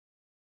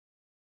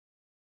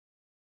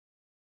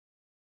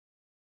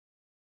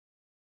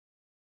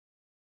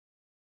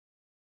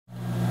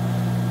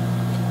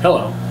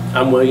Hello,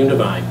 I'm William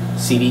Devine,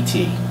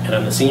 CDT, and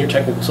I'm the Senior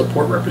Technical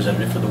Support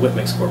Representative for the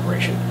Whitmix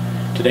Corporation.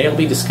 Today I'll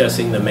be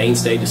discussing the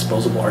MainStay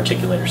Disposable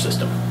Articulator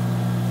system.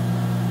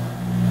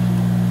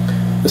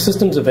 The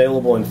system's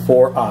available in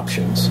 4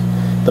 options: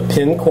 the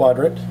pin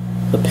quadrant,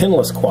 the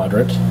pinless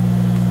quadrant,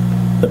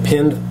 the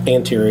pinned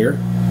anterior,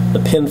 the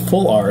pinned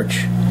full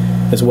arch,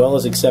 as well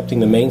as accepting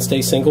the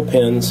MainStay single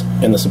pins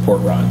and the support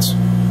rods.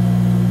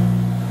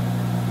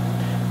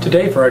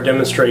 Today for our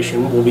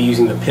demonstration we'll be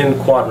using the pinned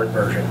quadrant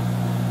version.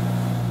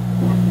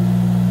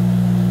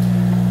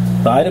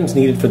 The items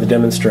needed for the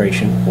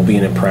demonstration will be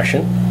an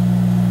impression,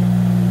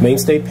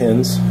 MainStay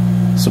pins,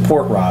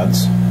 support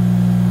rods,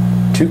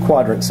 2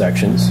 quadrant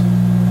sections,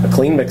 a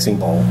clean mixing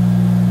bowl,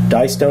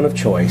 dye stone of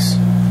choice,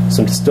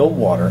 some distilled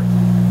water,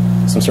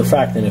 some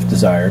surfactant if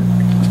desired,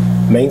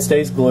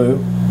 MainStay's glue,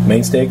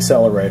 MainStay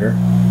accelerator,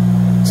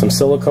 some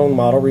silicone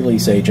model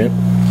release agent,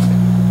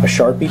 a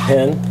Sharpie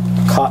pen,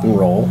 cotton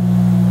roll,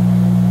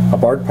 a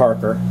barred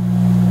Parker,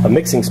 a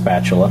mixing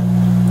spatula,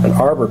 an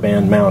arbor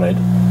band mounted,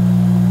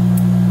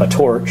 a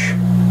torch,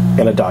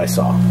 and a die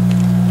saw.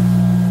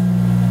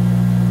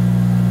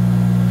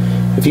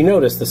 If you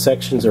notice, the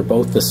sections are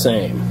both the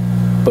same,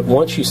 but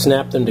once you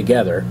snap them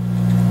together,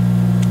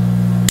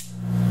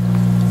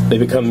 they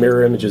become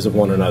mirror images of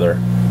one another.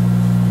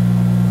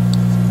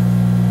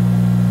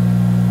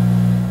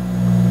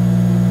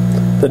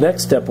 The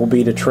next step will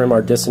be to trim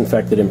our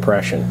disinfected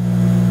impression.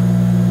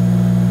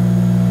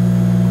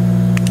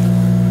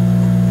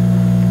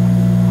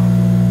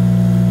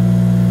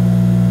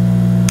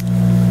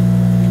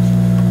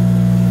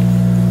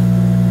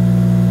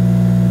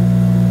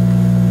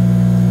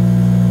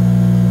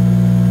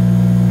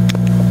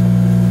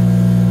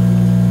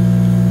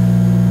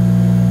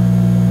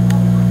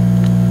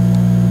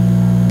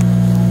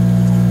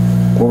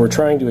 What we're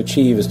trying to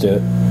achieve is to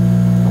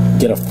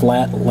get a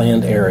flat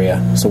land area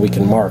so we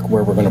can mark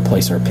where we're going to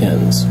place our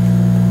pins.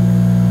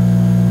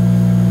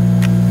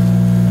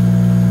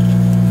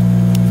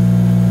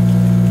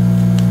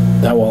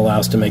 That will allow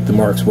us to make the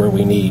marks where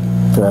we need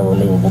for our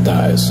removable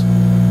dies.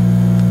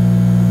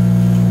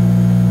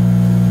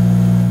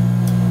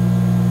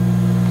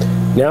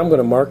 Now I'm going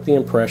to mark the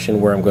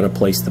impression where I'm going to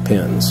place the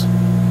pins.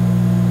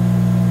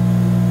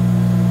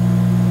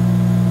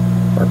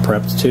 Our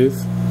prepped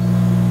tooth,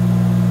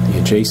 the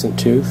adjacent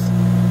tooth,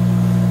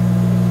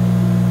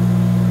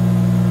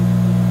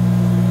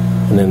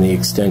 and then the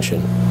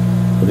extension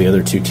of the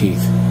other 2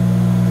 teeth.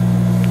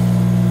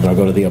 And I'll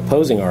go to the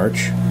opposing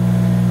arch.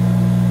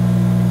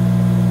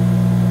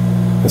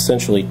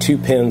 Essentially 2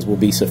 pins will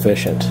be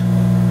sufficient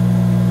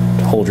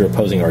to hold your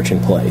opposing arch in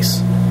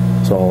place.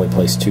 So I'll only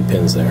place 2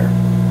 pins there.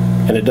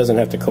 And it doesn't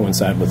have to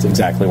coincide with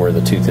exactly where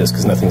the tooth is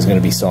because nothing's going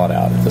to be sawed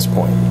out at this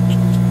point.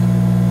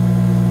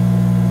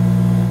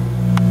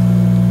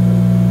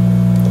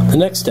 The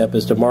next step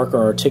is to mark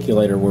our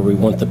articulator where we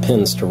want the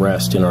pins to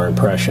rest in our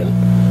impression.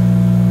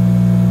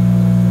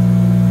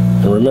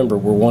 And remember,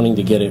 we're wanting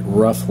to get it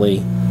roughly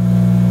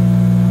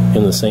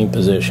in the same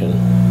position.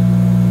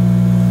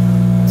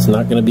 It's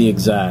not going to be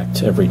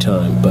exact every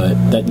time, but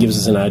that gives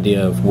us an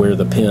idea of where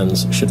the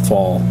pins should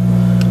fall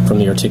from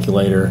the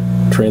articulator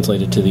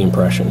translated to the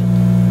impression.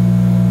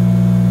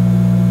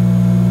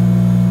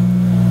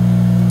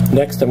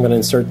 Next, I'm going to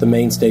insert the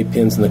MainStay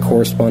pins in the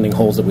corresponding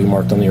holes that we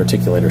marked on the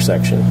articulator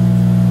section.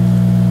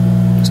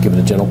 Just give it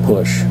a gentle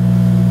push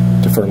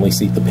to firmly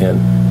seat the pin.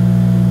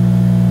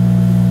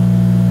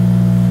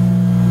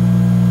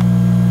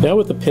 Now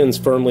with the pins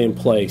firmly in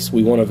place,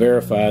 we want to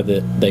verify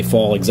that they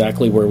fall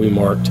exactly where we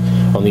marked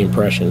on the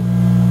impression.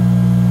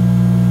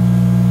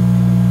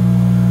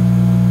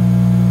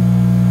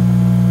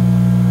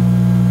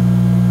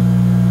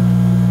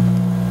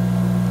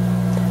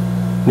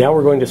 Now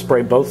we're going to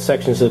spray both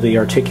sections of the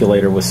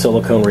articulator with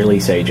silicone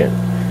release agent.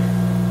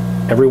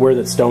 Everywhere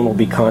that stone will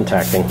be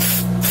contacting,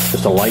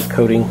 just a light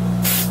coating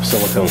of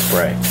silicone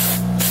spray.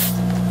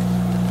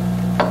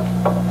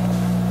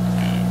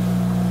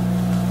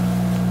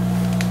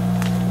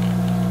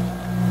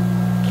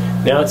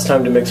 Now it's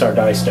time to mix our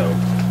dye stone.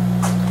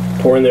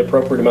 Pour in the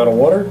appropriate amount of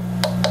water.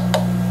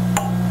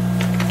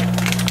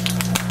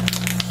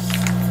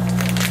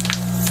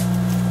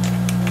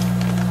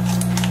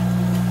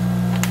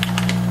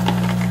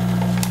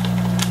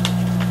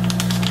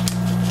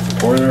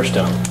 Pour in our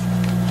stone.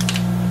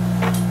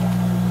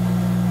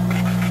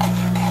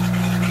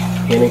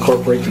 And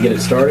incorporate to get it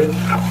started.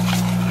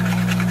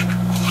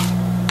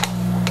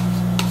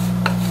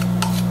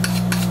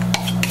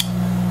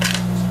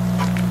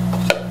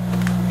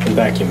 And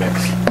vacuum mix.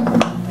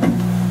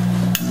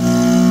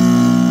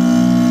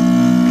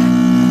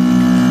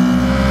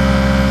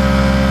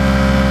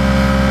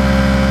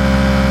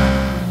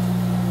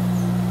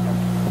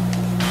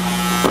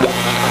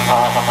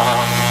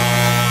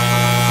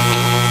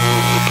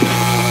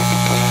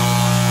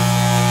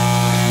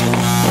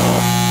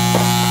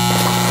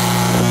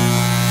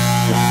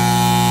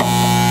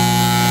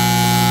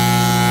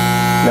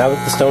 Now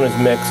that the stone is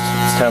mixed,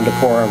 it's time to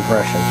pour our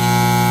impression.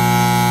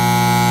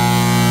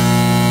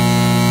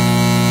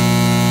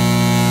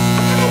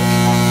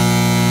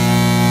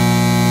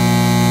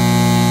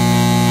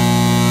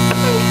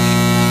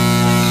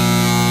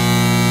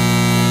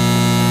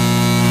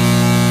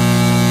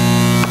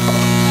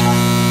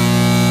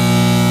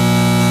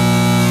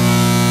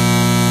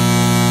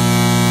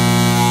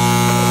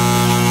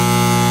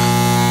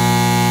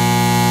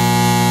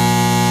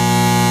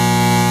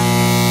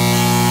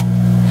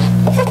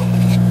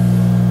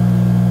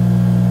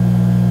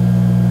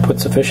 Put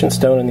sufficient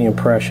stone in the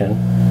impression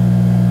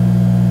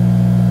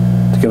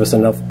to give us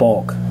enough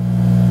bulk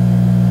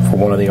for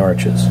one of the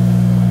arches.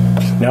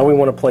 Now we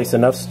want to place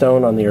enough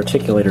stone on the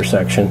articulator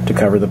section to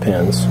cover the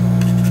pins.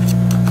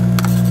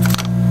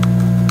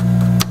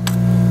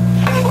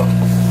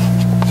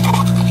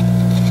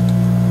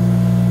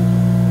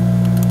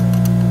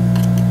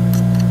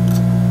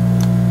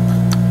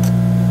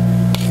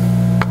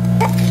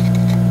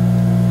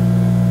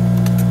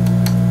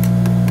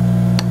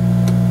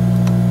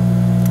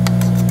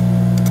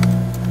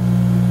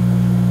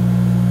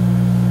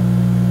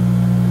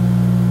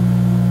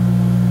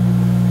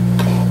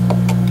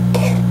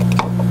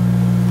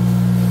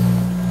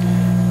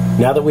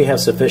 Now that we have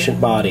sufficient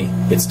body,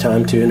 it's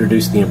time to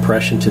introduce the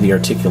impression to the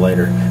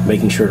articulator,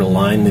 making sure to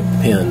line the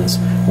pins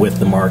with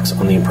the marks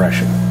on the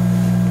impression.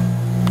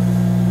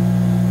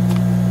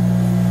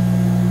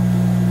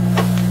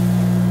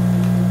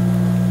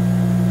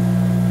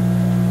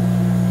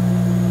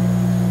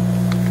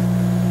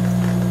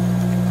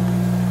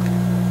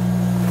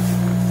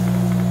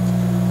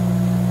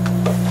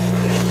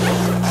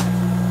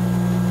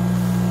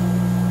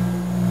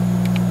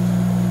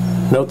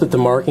 Note that the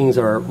markings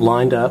are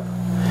lined up.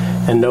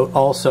 And note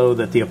also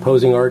that the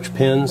opposing arch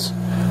pins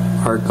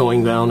are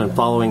going down and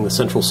following the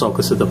central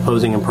sulcus of the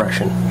opposing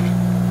impression.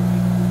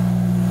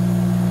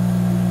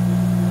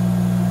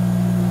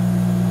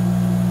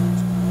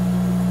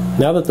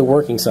 Now that the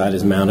working side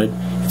is mounted,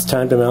 it's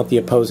time to mount the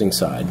opposing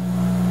side.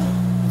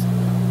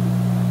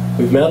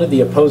 We've mounted the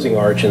opposing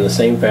arch in the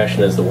same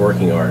fashion as the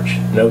working arch.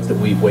 Note that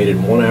we've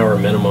waited 1 hour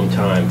minimum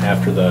time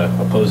after the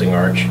opposing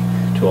arch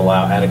to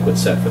allow adequate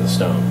set for the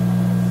stone.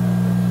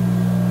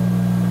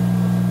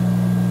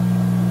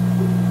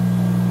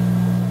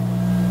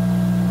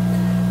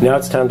 Now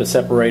it's time to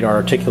separate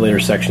our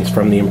articulator sections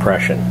from the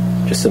impression.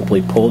 Just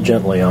simply pull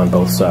gently on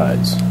both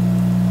sides.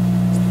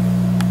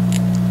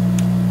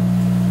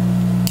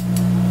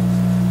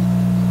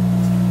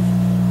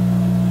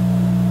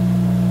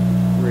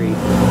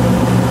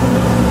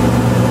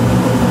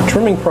 The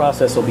trimming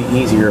process will be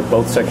easier if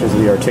both sections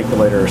of the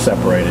articulator are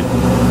separated.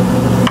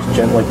 Just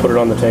gently put it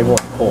on the table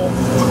and pull.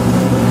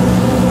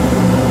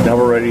 Now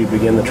we're ready to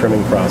begin the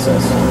trimming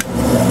process.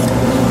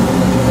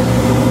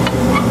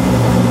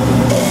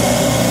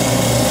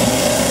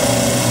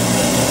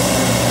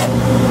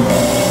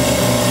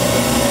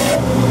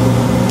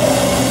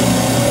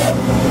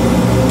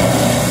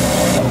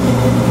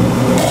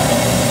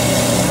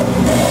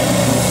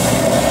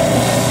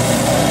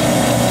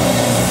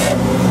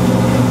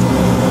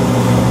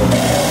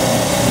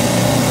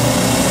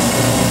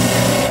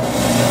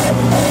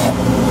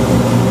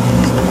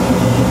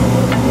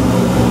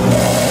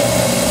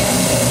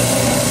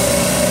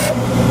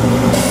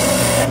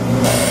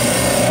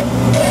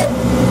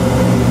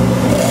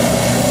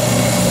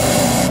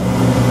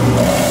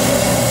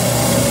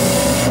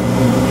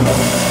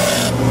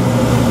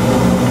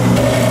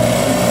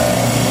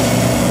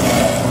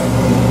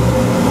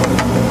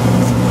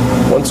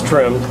 Once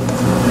trimmed,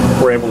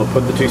 we're able to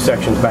put the two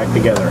sections back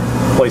together,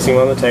 placing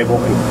them on the table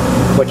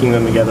and clicking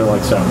them together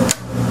like so.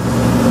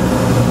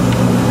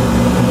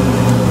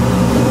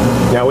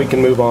 Now we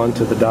can move on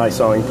to the die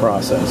sawing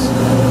process.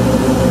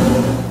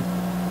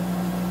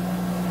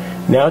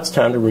 Now it's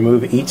time to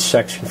remove each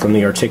section from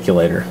the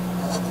articulator.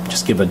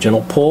 Just give a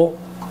gentle pull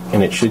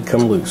and it should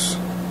come loose,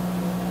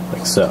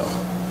 like so.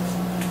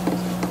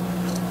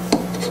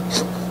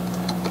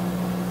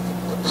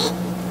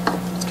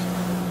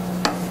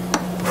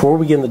 Before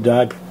we begin the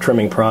die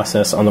trimming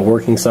process on the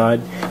working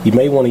side, you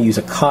may want to use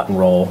a cotton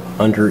roll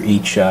under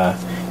each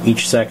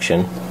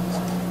section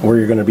where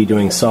you're going to be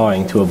doing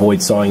sawing to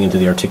avoid sawing into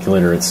the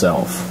articulator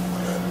itself.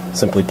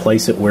 Simply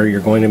place it where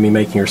you're going to be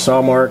making your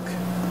saw mark,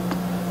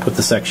 put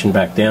the section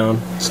back down,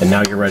 and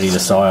now you're ready to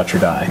saw out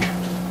your die.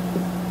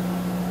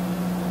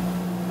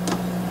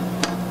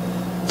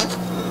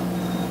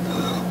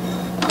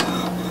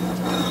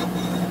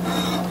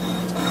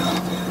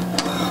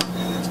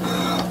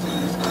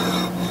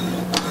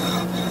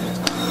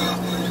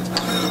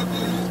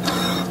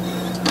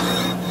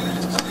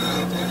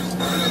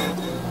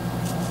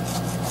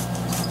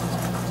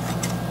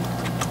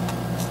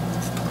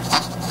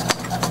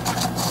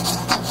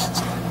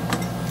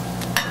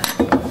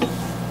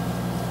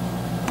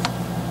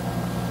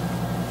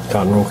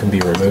 Cotton roll can be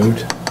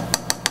removed.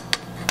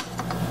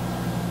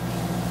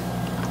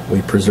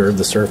 We preserve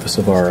the surface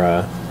of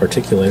our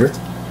articulator.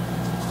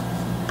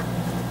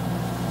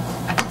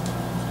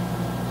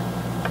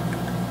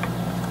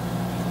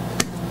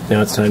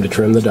 Now it's time to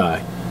trim the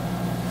die.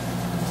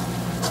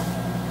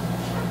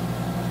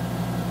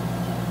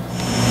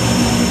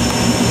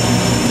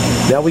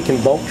 Now we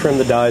can bulk trim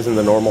the dies in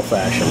the normal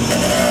fashion.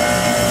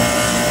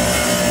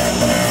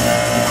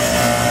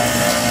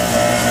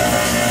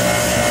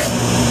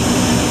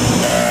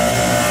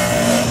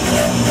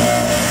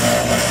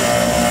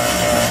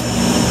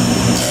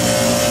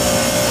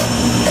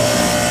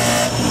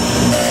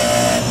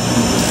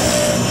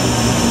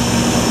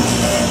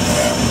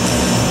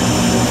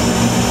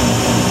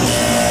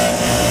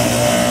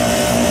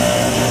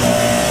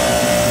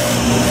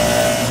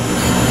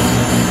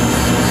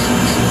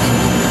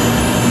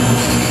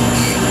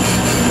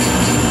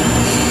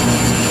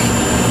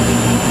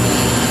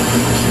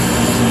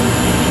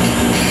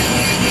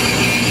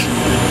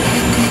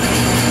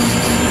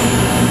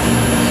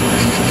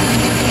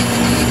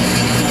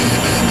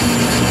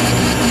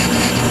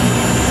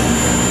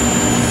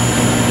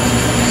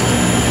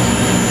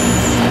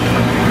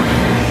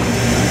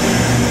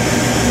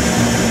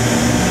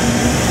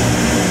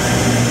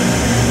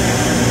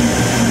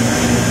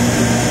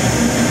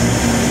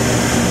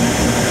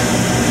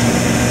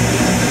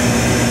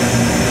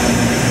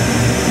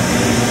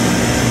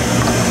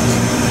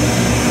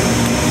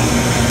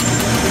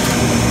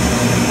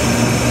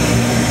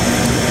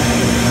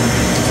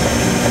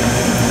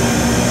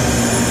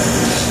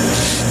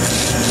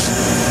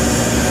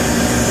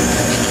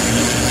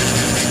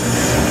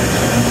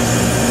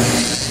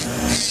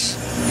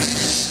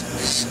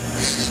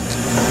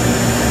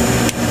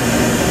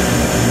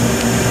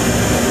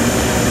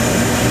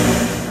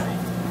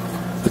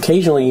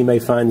 Occasionally you may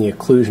find the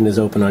occlusion is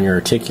open on your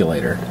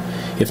articulator.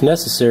 If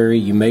necessary,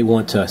 you may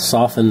want to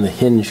soften the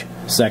hinge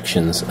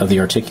sections of the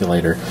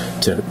articulator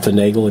to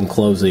finagle and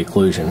close the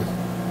occlusion.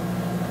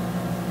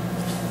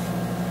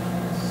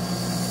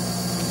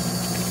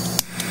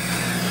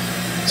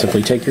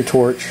 Simply take your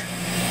torch,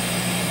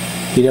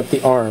 heat up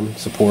the arm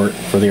support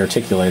for the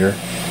articulator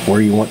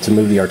where you want to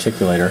move the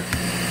articulator.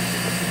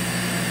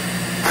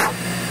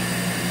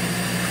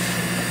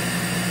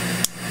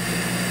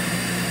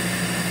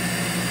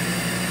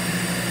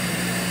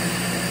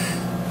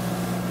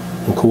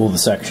 And cool the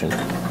section.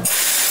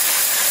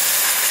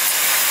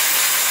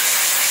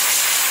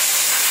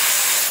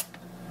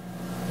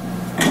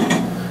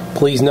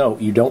 Please note,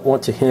 you don't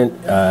want to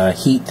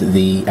heat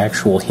the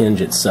actual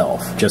hinge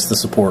itself, just the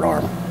support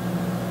arm.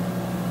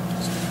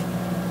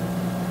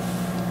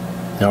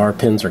 Now our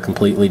pins are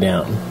completely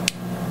down.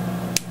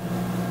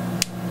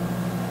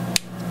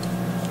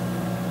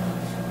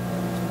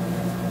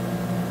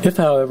 If,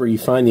 however, you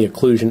find the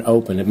occlusion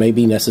open, it may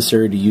be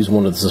necessary to use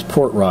one of the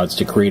support rods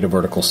to create a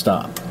vertical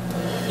stop.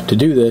 To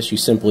do this, you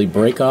simply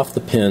break off the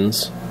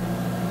pins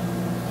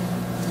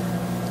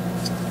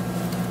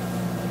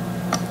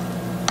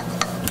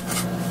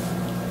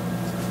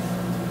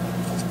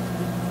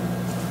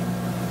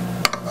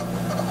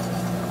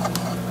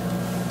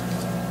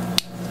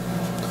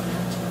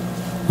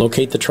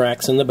locate the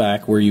tracks in the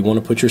back where you want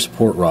to put your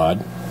support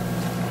rod.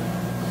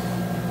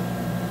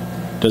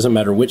 Doesn't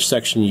matter which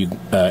section you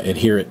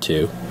adhere it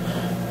to.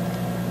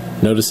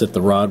 Notice that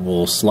the rod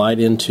will slide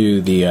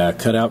into the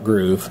cutout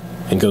groove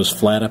and goes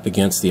flat up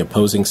against the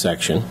opposing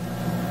section.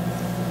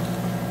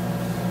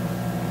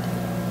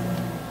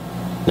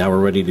 Now we're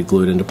ready to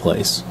glue it into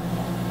place.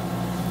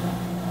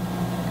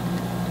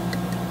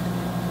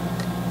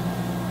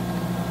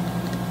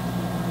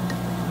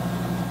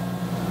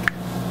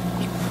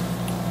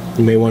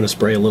 You may want to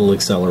spray a little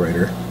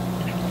accelerator.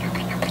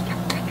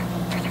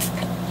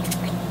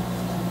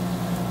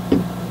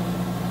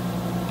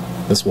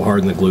 This will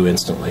harden the glue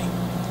instantly.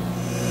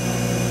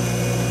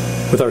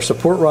 With our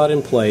support rod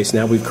in place,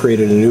 now we've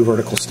created a new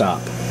vertical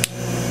stop.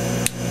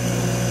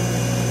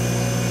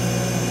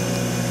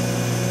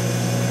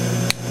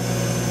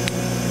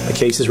 The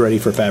case is ready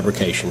for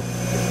fabrication.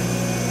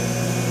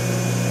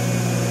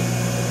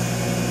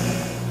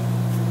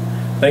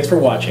 Thanks for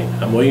watching.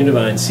 I'm William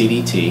Devine,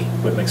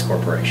 CDT with Mix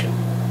Corporation.